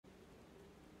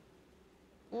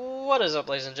What is up,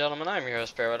 ladies and gentlemen? I'm your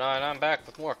host, Paradine, and I'm back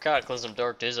with more Cataclysm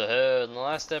Dark Days Ahead. In the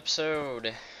last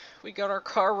episode, we got our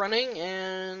car running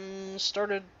and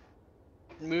started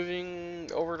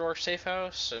moving over to our safe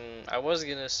house, and I was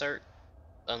gonna start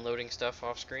unloading stuff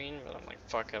off screen, but I'm like,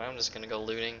 fuck it, I'm just gonna go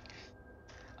looting.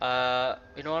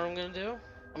 You know what I'm gonna do?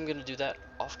 I'm gonna do that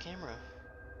off camera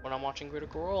when I'm watching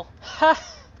Critical Role. Ha!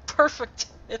 Perfect!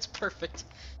 It's perfect.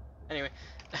 Anyway.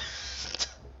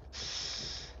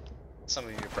 Some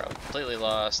of you are probably completely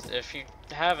lost. If you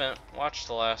haven't watched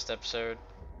the last episode,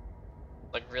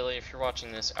 like really, if you're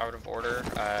watching this out of order,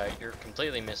 you're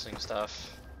completely missing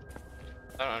stuff.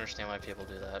 I don't understand why people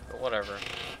do that, but whatever.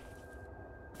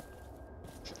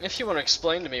 If you want to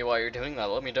explain to me why you're doing that,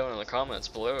 let me know in the comments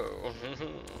below.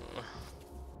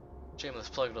 Shameless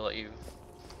plug to let you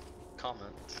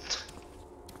comment.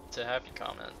 To have you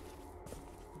comment.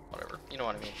 Whatever. You know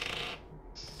what I mean.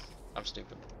 I'm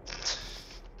stupid.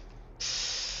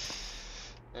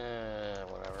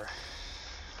 Whatever.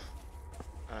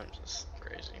 I'm just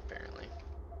crazy, apparently.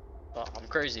 Well, I'm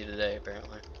crazy today,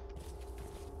 apparently.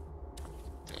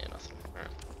 Yeah, nothing.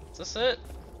 Alright. Is this it?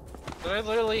 Did I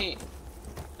literally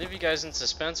leave you guys in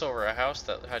suspense over a house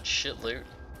that had shit loot?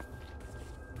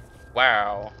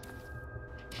 Wow.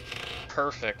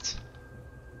 Perfect.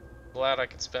 Glad I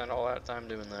could spend all that time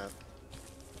doing that.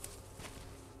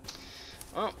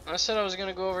 Well, I said I was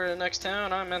gonna go over to the next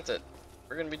town, I meant it.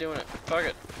 We're gonna be doing it. Fuck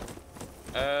it.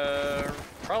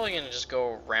 Probably gonna just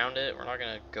go around it. We're not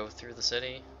gonna go through the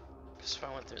city. Because if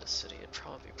I went through the city, it'd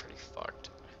probably be pretty fucked.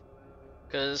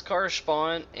 Because cars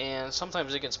spawn, and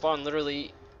sometimes they can spawn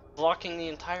literally blocking the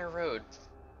entire road.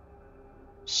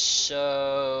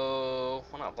 So,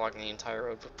 well, not blocking the entire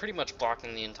road, but pretty much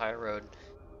blocking the entire road.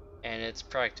 And it's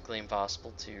practically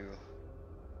impossible to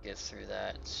get through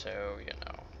that, so, you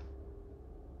know.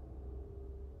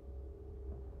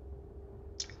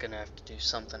 Gonna have to do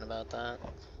something about that.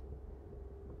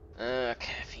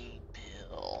 Caffeine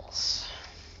pills.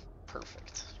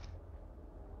 Perfect.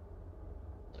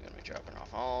 I'm gonna be dropping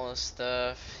off all this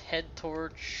stuff. Head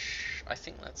torch. I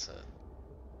think that's a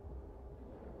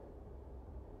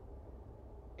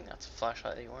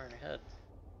flashlight that you wear in your head,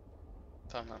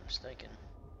 if I'm not mistaken.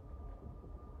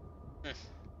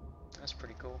 That's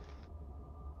pretty cool.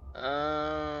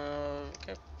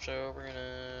 Okay, so we're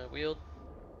gonna wield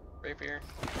rapier,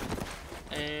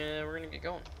 and we're gonna get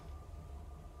going.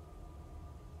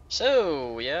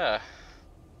 So, yeah.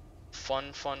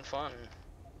 Fun. If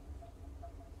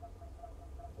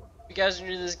you guys are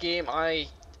new to this game, I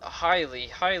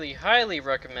highly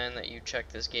recommend that you check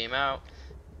this game out.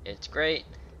 It's great.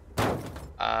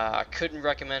 I couldn't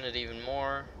recommend it even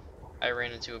more. I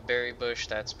ran into a berry bush.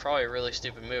 That's probably a really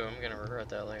stupid move. I'm gonna regret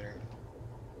that later.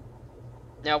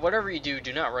 Now, whatever you do,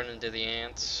 do not run into the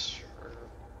ants. Or,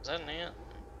 is that an ant?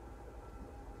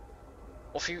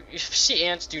 Well, if you see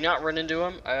ants, do not run into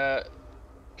them.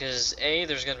 Because A,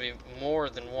 there's going to be more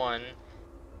than one,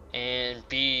 and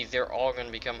B, they're all going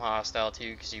to become hostile to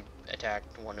you because you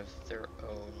attacked one of their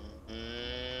own.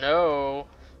 No,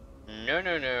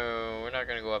 we're not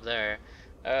going to go up there.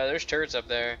 There's turrets up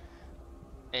there,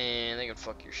 and they can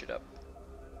fuck your shit up.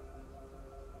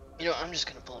 You know, I'm just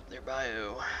going to pull up their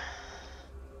bio,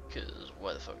 because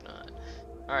why the fuck not?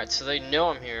 Alright, so they know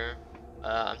I'm here.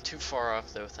 I'm too far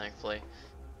off though, thankfully.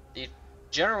 The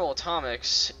General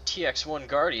Atomics TX-1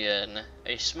 Guardian,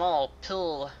 a small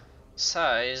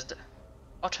pill-sized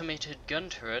automated gun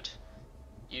turret,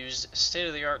 used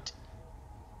state-of-the-art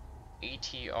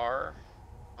ATR,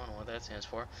 I don't know what that stands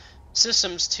for,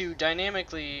 systems to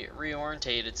dynamically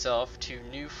reorientate itself to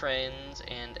new friends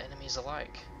and enemies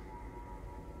alike.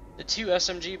 The two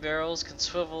SMG barrels can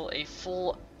swivel a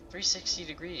full 360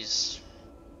 degrees.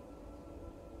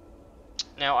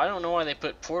 Now, I don't know why they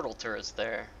put portal turrets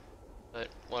there, but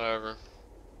whatever.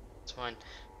 It's fine.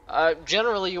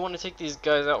 Generally, you want to take these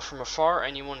guys out from afar,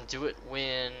 and you want to do it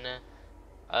when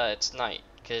it's night,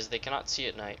 because they cannot see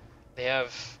at night. They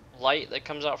have light that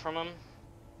comes out from them.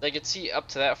 They can see up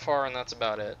to that far, and that's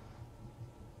about it.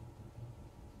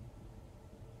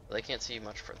 They can't see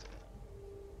much further.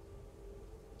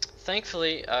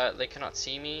 Thankfully, they cannot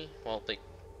see me. Well, they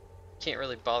can't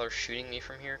really bother shooting me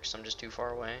from here, because I'm just too far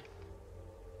away.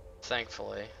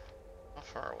 Thankfully. How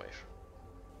far away from?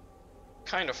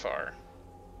 Kind of far.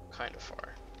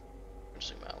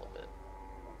 Zoom out a little bit.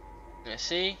 Yeah,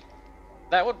 see?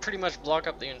 That would pretty much block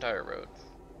up the entire road.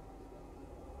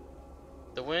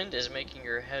 The wind is making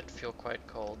your head feel quite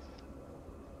cold.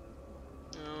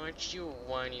 Oh, aren't you a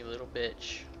whiny little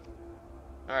bitch?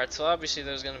 Alright, so obviously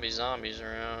there's gonna be zombies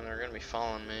around. They're gonna be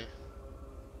following me.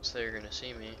 So they're gonna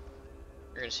see me.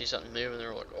 You're gonna see something moving,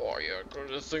 they're like, oh yeah,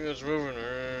 this thing that's moving.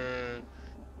 Alright,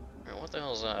 what the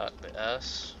hell is that? The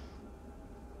S?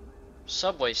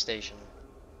 Subway station.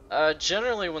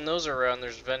 Generally when those are around,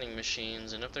 there's vending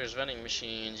machines, and if there's vending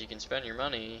machines, you can spend your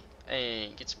money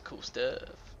and get some cool stuff.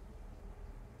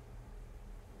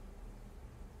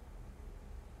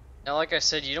 Now, like I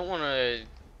said, you don't want to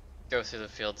go through the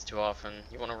fields too often.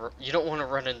 You don't want to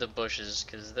run into bushes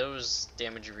because those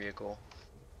damage your vehicle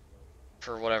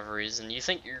for whatever reason. You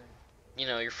think your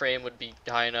frame would be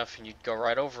high enough and you'd go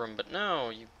right over them, but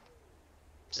no, you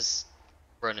just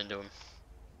run into them.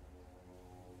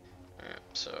 Alright,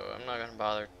 so I'm not gonna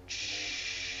bother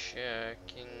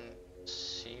checking to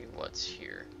see what's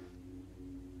here.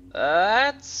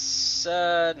 That's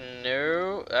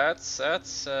no, that's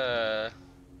that's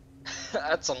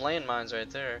some landmines right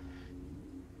there.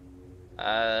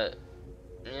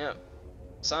 Yep.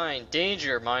 Sign,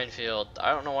 danger, minefield.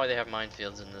 I don't know why they have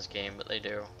minefields in this game, but they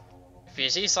do. If you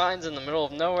see signs in the middle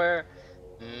of nowhere,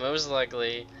 most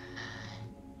likely,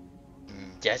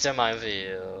 that's a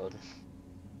minefield.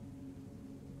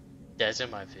 That's a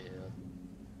minefield.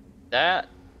 That?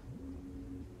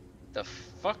 The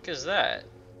fuck is that?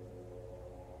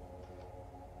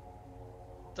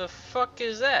 The fuck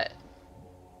is that?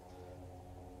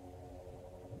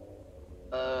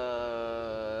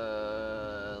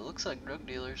 Looks like drug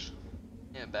dealers.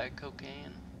 Yeah, bag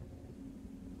cocaine.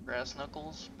 Brass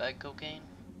knuckles, bag cocaine.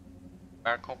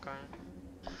 Bag cocaine.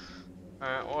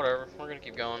 Alright, whatever. We're gonna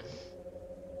keep going.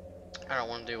 I don't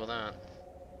want to deal with that.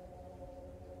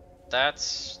 That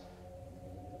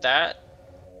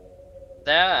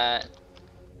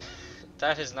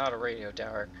is not a radio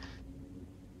tower.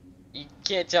 You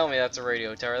can't tell me that's a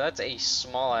radio tower. That's a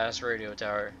small ass radio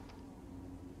tower.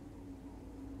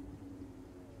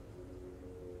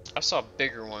 I saw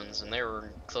bigger ones and they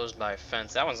were closed by a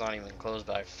fence. That one's not even closed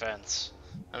by a fence.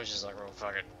 I was just like, oh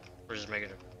fuck it. We're just making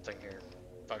a thing here.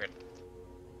 Fuck it.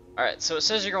 Alright, so it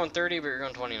says you're going 30, but you're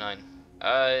going 29.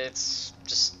 It's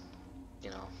just,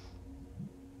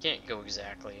 can't go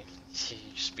exactly the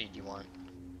speed you want.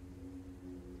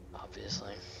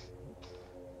 Obviously.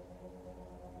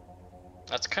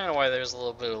 That's kind of why there's a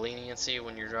little bit of leniency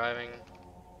when you're driving.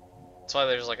 That's why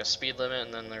there's like a speed limit,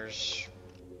 and then there's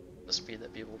the speed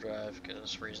that people drive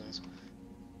because reasons.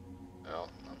 Well,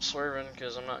 I'm swerving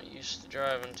because I'm not used to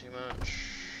driving too much.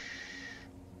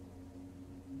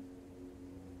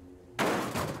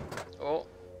 Oh,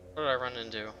 what did I run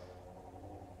into?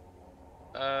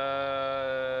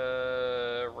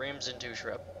 Rams into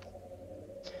shrub.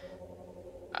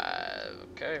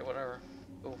 Okay, whatever.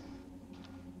 Cool.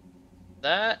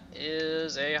 That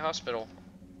is a hospital.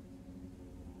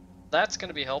 That's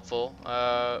gonna be helpful.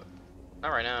 Not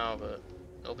right now, but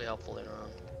it'll be helpful later on.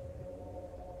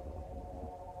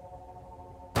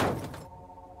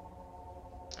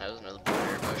 That was another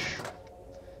blueberry bush.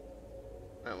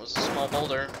 That was a small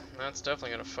boulder. That's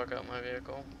definitely gonna fuck up my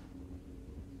vehicle.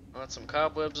 Got some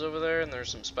cobwebs over there, and there's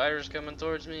some spiders coming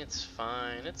towards me. It's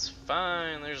fine. It's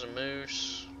fine. There's a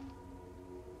moose.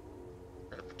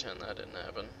 We're gonna pretend that didn't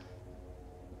happen.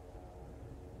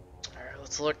 Alright,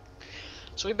 let's look.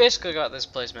 So we basically got this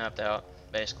place mapped out,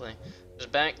 basically. There's a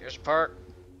bank, there's a park,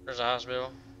 there's a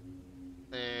hospital.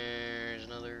 There's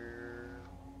another...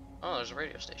 Oh, there's a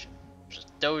radio station. There's a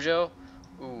dojo.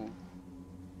 Ooh.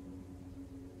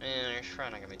 Man, there's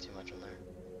probably not gonna be too much on there.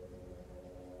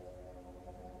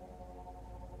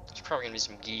 There's probably gonna be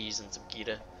some geese and some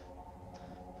gita.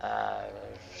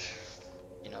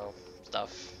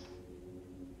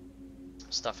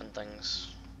 Stuff and things.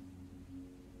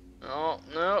 Oh,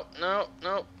 no, no,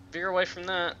 no. Veer away from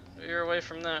that. Veer away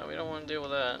from that. We don't want to deal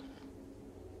with that.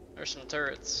 There's some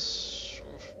turrets.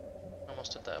 Oof.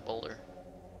 Almost hit that boulder.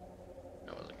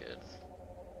 That wasn't good.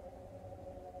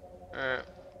 Alright.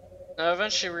 Now,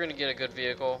 eventually we're going to get a good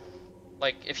vehicle.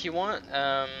 Like, if you want,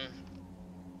 well,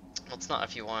 it's not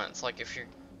if you want. It's like if you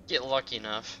get lucky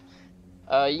enough,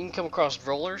 you can come across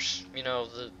rollers. You know,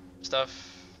 the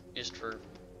stuff used for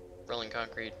rolling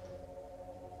concrete.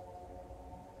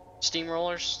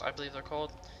 Steamrollers, I believe they're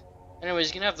called. Anyways,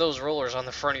 you can have those rollers on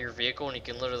the front of your vehicle and you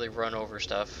can literally run over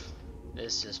stuff.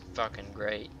 It's just fucking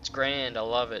great. It's grand, I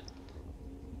love it.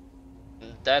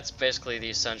 And that's basically the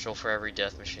essential for every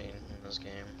death machine in this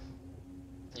game.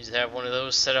 You just have one of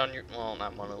those set on your, well,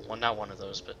 not one of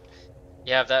those, but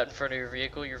you have that in front of your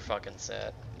vehicle, you're fucking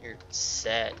set. You're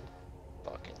set.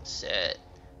 Fucking set.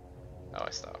 Oh,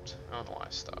 I stopped. I don't know why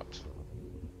I stopped.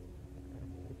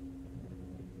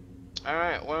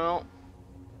 Alright, well,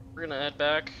 we're gonna head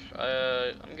back.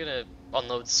 I'm gonna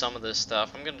unload some of this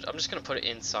stuff. I'm just gonna put it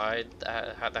inside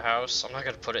the house. I'm not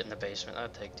gonna put it in the basement.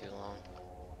 That'd take too long.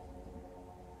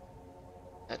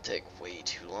 That'd take way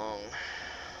too long.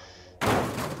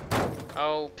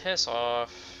 Oh, piss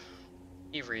off.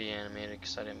 He reanimated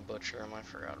because I didn't butcher him. I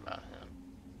forgot about him.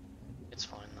 It's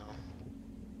fine though.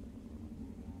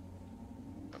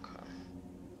 Okay.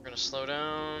 We're gonna slow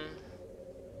down.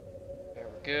 Okay,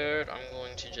 we're good. I'm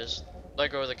going to just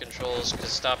let go of the controls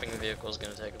because stopping the vehicle is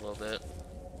gonna take a little bit.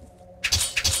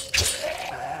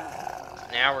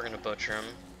 Now we're gonna butcher him.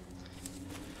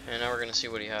 And now we're gonna see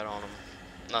what he had on him.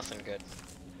 Nothing good.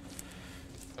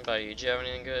 What about you? Did you have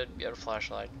anything good? You had a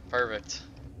flashlight. Perfect.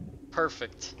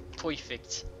 Perfect.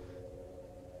 Perfect.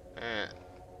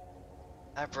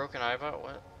 That broken iBot?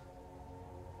 What?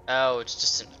 Oh, it's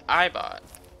just an iBot.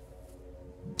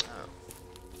 Oh.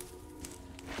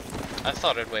 I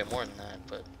thought it'd weigh more than that,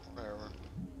 but whatever.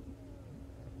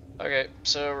 Okay,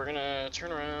 so we're gonna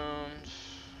turn around.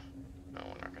 No,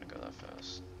 we're not gonna go that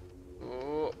fast.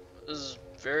 Ooh, this is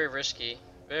very risky.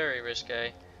 Very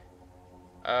risque.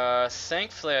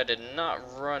 Thankfully I did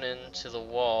not run into the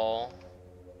wall.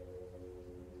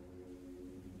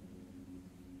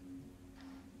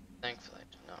 Thankfully I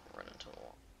did not run into the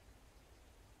wall.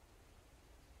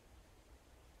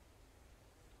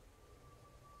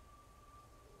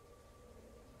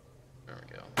 There we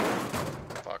go.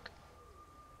 Fuck.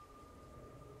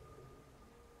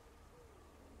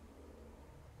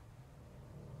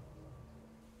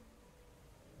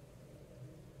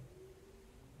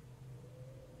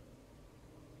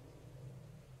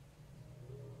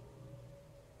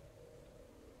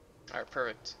 Alright,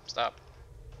 perfect. Stop.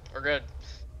 We're good.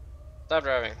 Stop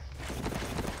driving.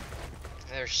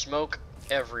 There's smoke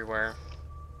everywhere.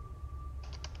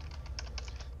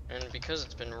 And because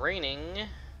it's been raining,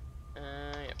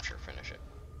 yep, sure, finish it.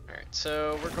 Alright,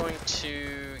 so we're going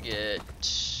to get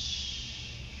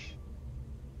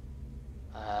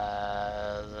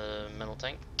the metal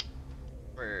tank.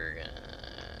 We're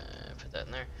gonna put that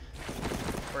in there.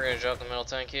 We're gonna drop the metal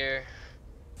tank here.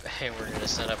 And we're gonna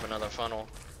set up another funnel.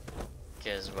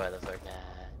 Because why the fuck not?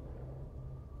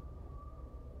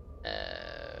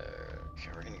 Okay,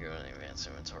 we're gonna go in the advanced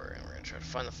inventory and we're gonna try to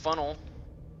find the funnel.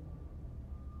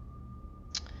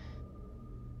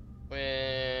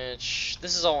 Which,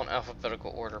 this is all in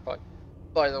alphabetical order,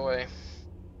 by the way.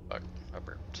 Fuck, I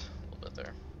burped a little bit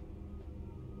there.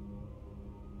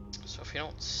 So if you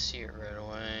don't see it right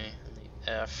away,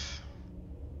 the F.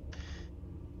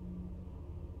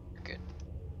 You're good.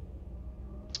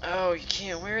 Oh, you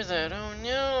can't wear that. Oh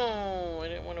no! I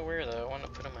didn't want to wear that. I wanted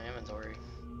to put it in my inventory.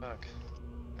 Fuck.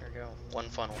 There we go. One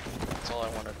funnel. That's all I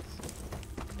wanted.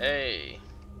 Hey!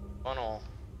 Funnel.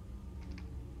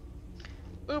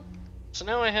 Boop! So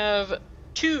now I have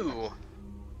two,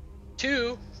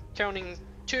 counting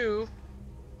two,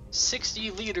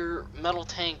 60-liter metal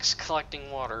tanks collecting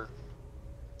water.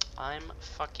 I'm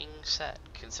fucking set,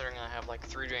 considering I have like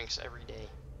 3 drinks every day.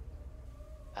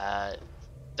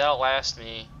 That'll last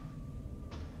me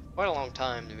quite a long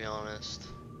time, to be honest.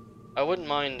 I wouldn't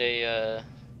mind a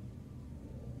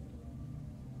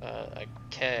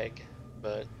keg,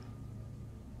 but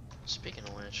speaking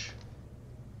of which,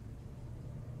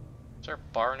 is there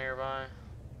a bar nearby?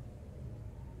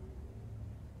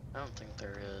 I don't think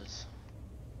there is.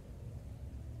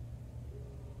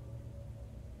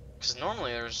 Because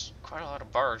normally there's quite a lot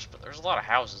of bars, but there's a lot of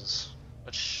houses,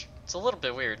 which it's a little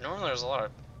bit weird. Normally there's a lot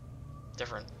of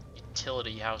different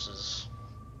utility houses.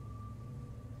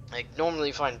 Like normally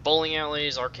you find bowling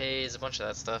alleys, arcades, a bunch of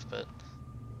that stuff, but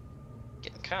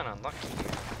getting kind of unlucky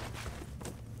here.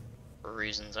 For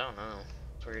reasons, I don't know.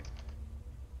 It's weird.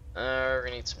 We're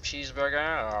gonna eat some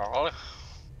cheeseburger.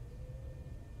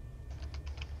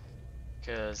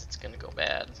 Because it's gonna go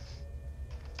bad.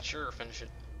 Sure, finish it.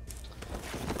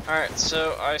 Alright,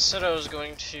 so I said I was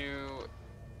going to...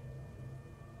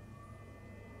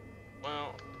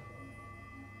 Well...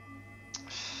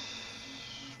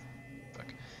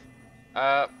 Fuck.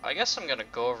 I guess I'm gonna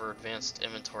go over advanced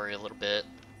inventory a little bit.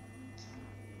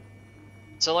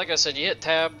 So like I said, you hit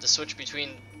tab to switch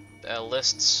between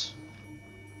lists.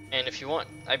 And if you want,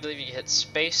 I believe you hit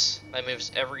space, that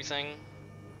moves everything.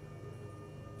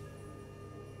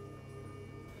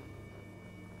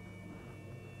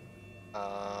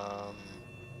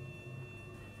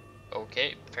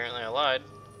 Okay, apparently I lied.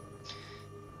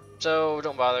 So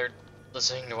don't bother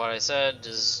listening to what I said,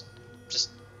 just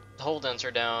hold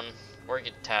enter down, or you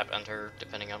can tap enter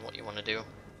depending on what you want to do.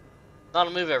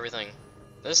 That'll move everything.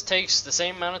 This takes the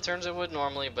same amount of turns it would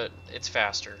normally, but it's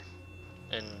faster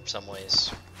in some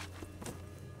ways.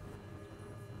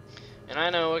 And I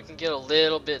know it can get a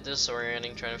little bit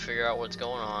disorienting trying to figure out what's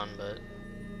going on, but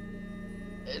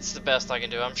it's the best I can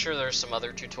do. I'm sure there's some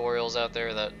other tutorials out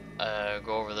there that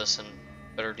go over this in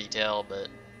better detail, but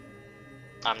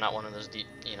I'm not one of those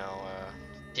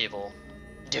people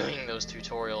doing those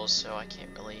tutorials, so I can't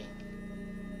really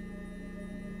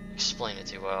explain it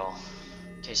too well.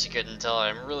 In case you couldn't tell,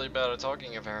 I'm really bad at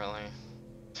talking apparently.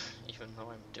 Even though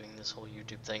I'm doing this whole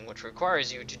YouTube thing, which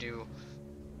requires you to do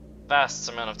vast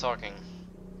amount of talking.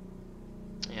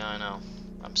 Yeah, I know.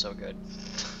 I'm so good.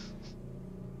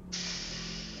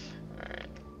 Alright.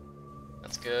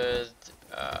 That's good.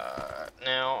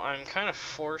 Now, I'm kind of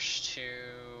forced to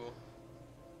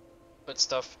put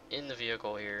stuff in the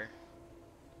vehicle here.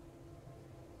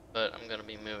 But I'm gonna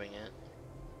be moving it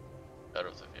out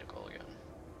of the vehicle again.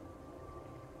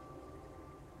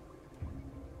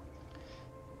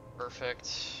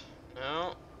 Perfect.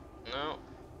 No. No.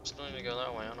 Still need to go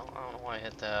that way. I don't know why I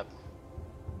hit that.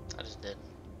 I just did.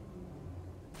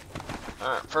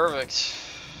 Alright, perfect.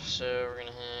 So we're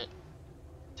gonna hit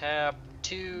tab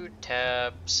 2,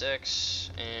 tab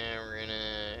 6, and we're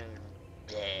gonna...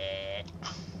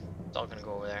 It's all gonna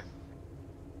go over there.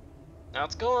 Now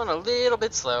it's going a little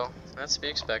bit slow. That's to be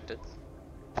expected.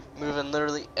 Moving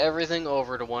literally everything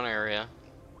over to one area.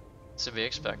 It's to be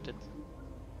expected.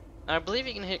 I believe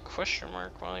you can hit question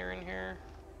mark while you're in here.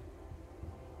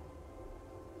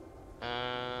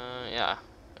 Yeah.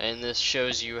 And this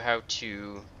shows you how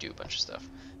to do a bunch of stuff.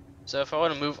 So if I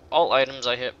want to move all items,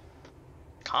 I hit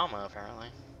comma apparently.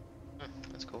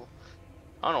 That's cool.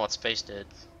 I don't know what space did.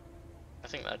 I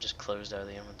think that just closed out of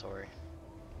the inventory.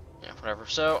 Yeah, whatever.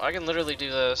 So I can literally do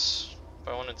this if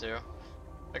I wanted to.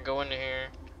 I go into here.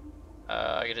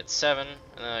 I could hit 7, and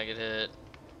then I could hit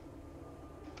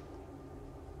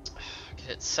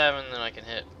 7, then I can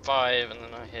hit 5, and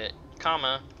then I hit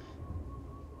comma.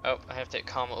 Oh, I have to hit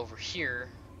comma over here.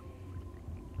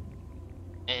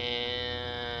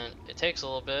 And it takes a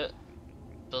little bit.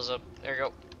 Fills up. There you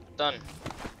go. Done.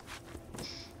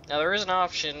 Now there is an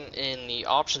option in the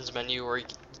options menu where you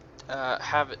can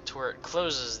have it to where it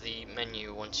closes the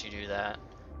menu once you do that.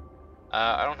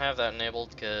 I don't have that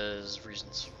enabled because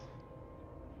reasons.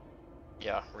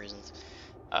 Yeah, reasons.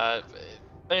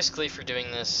 Basically for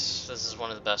doing this is one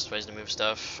of the best ways to move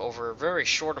stuff over a very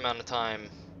short amount of time,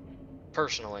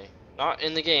 personally. Not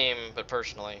in the game, but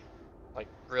personally. Like,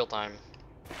 real time.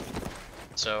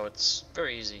 So it's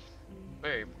very easy.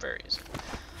 Very, very easy.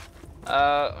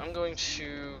 I'm going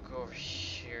to go over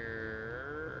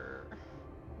here.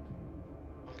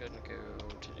 I'm gonna go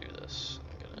to do this.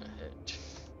 I'm gonna hit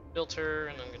filter,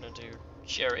 and I'm gonna do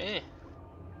cherry.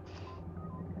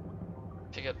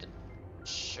 Pick up the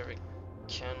cherry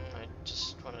can. I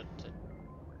just wanted to.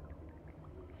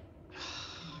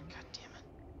 God damn it.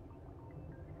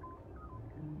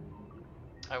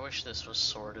 I wish this was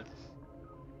sorted.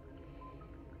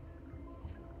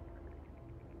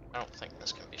 I don't think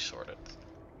this can be sorted.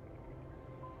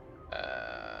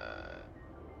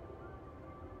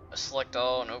 Select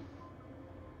all, nope.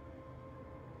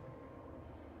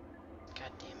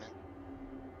 God damn it.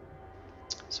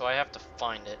 So I have to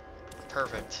find it.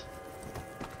 Perfect.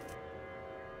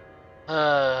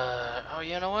 Oh,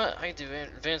 you know what? I do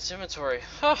advanced inventory.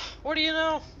 Huh, what do you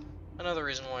know? Another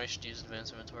reason why I should use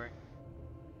advanced inventory.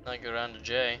 I go down to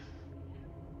J.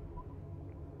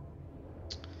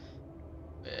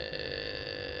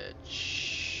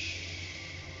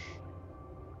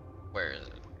 Where is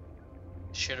it?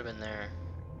 Should have been there.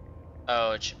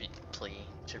 Oh, it should be plea.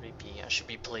 It should be P. I should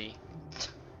be plea.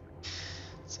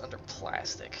 It's under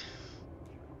plastic.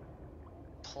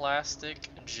 Plastic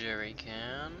jerry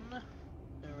can.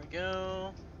 There we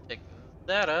go. Pick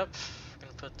that up. We're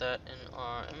gonna put that in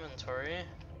our inventory.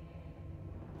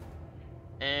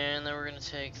 And then we're gonna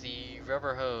take the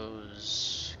rubber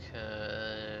hose,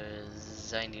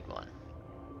 cause I need one.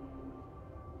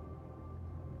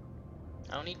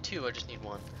 I don't need 2, I just need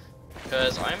 1.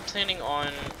 Because I'm planning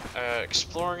on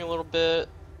exploring a little bit.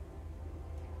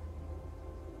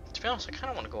 To be honest, I kind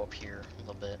of want to go up here a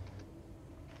little bit.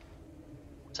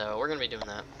 So we're going to be doing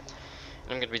that. And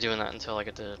I'm going to be doing that until I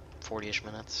get to 40-ish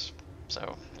minutes.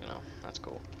 So, you know, that's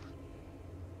cool.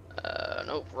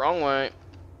 Nope, wrong way.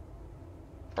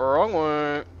 Wrong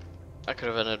way. I could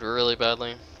have ended really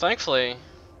badly. Thankfully,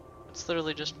 it's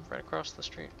literally just right across the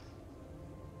street.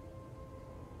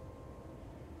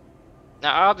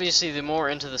 Now, obviously, the more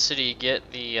into the city you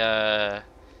get, the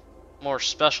more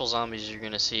special zombies you're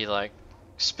gonna see, like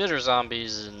spitter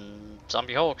zombies and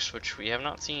zombie hulks, which we have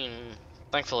not seen,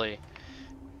 thankfully,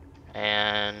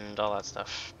 and all that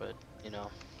stuff. But you know,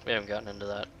 we haven't gotten into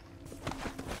that.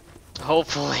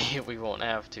 Hopefully, we won't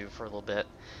have to for a little bit.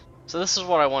 So this is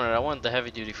what I wanted. I wanted the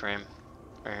heavy-duty frame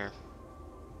right here.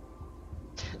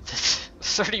 The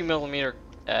 30mm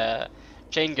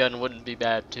chain gun wouldn't be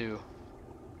bad too.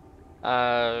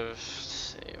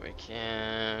 see, we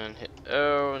can hit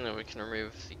O, and then we can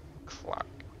remove the clock.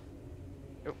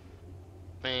 Oh,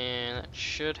 and that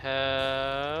should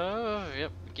have,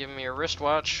 yep, give me a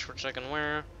wristwatch, which I can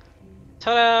wear.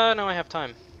 Ta-da! Now I have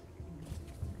time.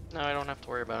 Now I don't have to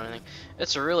worry about anything.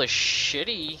 It's a really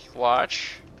shitty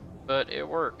watch, but it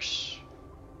works.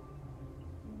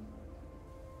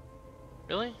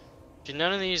 Really? Do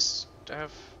none of these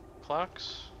have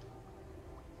clocks?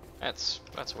 That's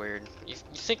weird. You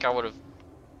think I would have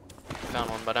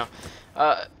found one by now?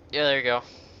 Yeah, there you go.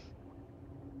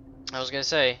 I was gonna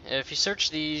say, if you search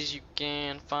these, you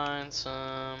can find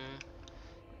some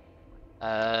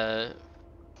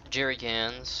jerry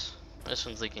cans. This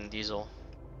one's leaking diesel.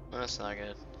 That's not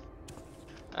good.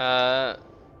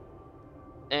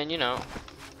 And you know,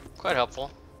 quite helpful.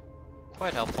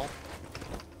 Quite helpful.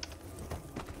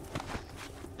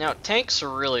 Now, tanks are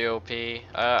really OP.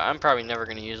 I'm probably never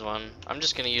going to use one. I'm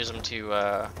just going to use them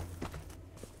to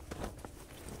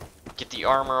get the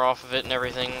armor off of it and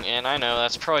everything. And I know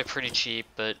that's probably pretty cheap,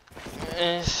 but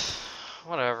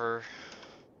whatever.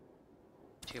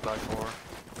 2x4.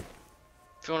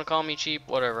 If you want to call me cheap,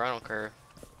 whatever. I don't care.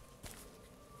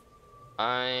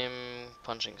 I'm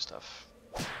punching stuff.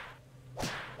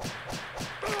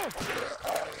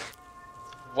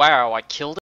 Wow, I killed it.